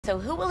So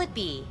who will it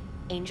be?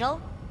 Angel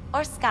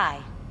or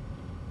Sky?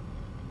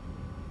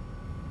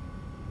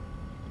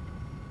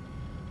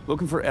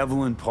 Looking for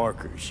Evelyn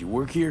Parker. She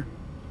work here?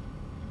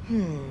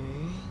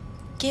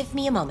 Give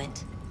me a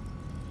moment.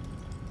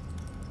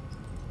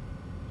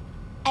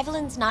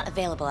 Evelyn's not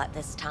available at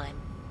this time.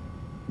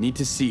 Need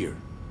to see her.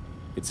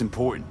 It's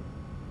important.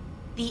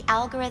 The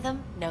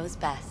algorithm knows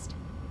best.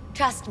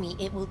 Trust me,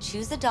 it will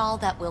choose a doll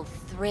that will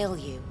thrill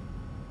you.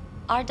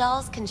 Our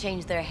dolls can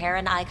change their hair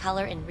and eye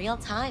color in real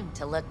time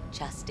to look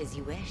just as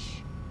you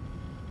wish.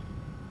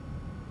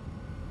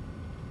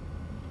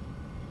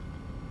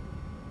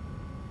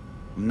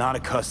 I'm not a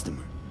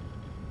customer.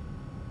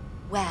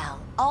 Well,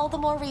 all the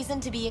more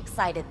reason to be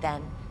excited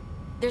then.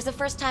 There's a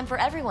first time for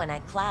everyone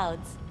at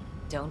Clouds.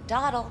 Don't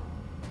dawdle.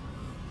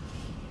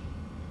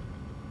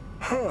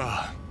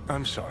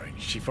 I'm sorry.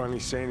 Did she finally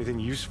say anything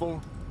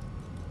useful?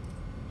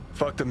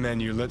 Fuck the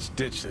menu. Let's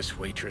ditch this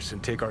waitress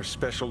and take our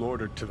special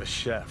order to the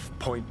chef,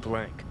 point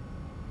blank.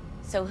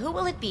 So who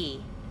will it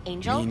be?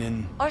 Angel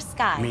Meaning? or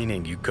Sky?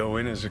 Meaning you go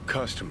in as a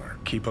customer,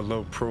 keep a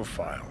low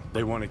profile.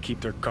 They want to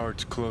keep their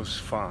cards close,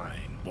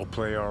 fine. We'll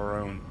play our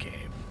own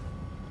game.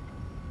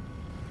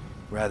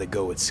 Rather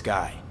go with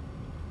Sky.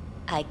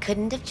 I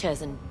couldn't have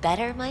chosen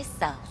better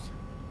myself.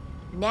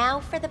 Now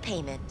for the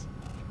payment,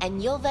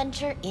 and you'll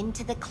venture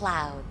into the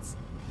Clouds.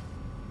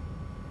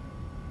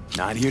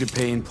 Not here to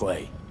pay and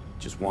play.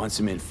 Just want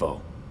some info.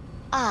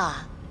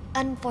 Ah,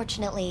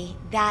 unfortunately,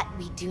 that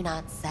we do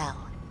not sell.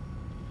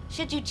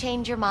 Should you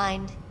change your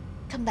mind,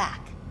 come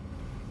back.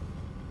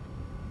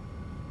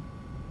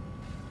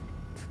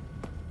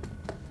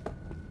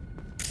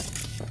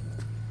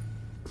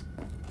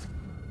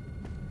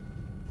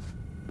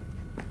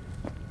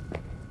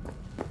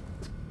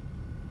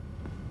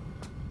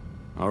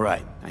 All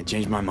right, I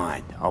changed my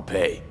mind. I'll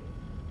pay.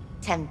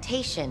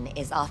 Temptation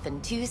is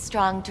often too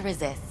strong to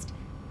resist.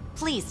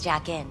 Please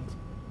jack in.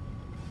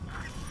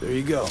 There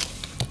you go.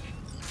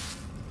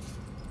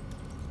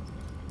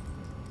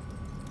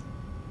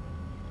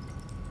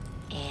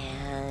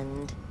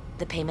 And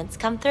the payments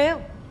come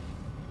through.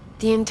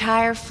 The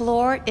entire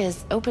floor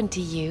is open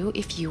to you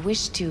if you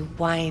wish to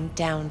wind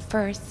down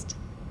first.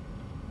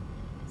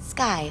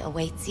 Sky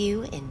awaits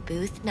you in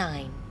booth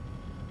 9.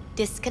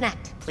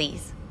 Disconnect,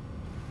 please.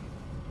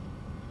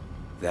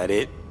 That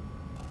it?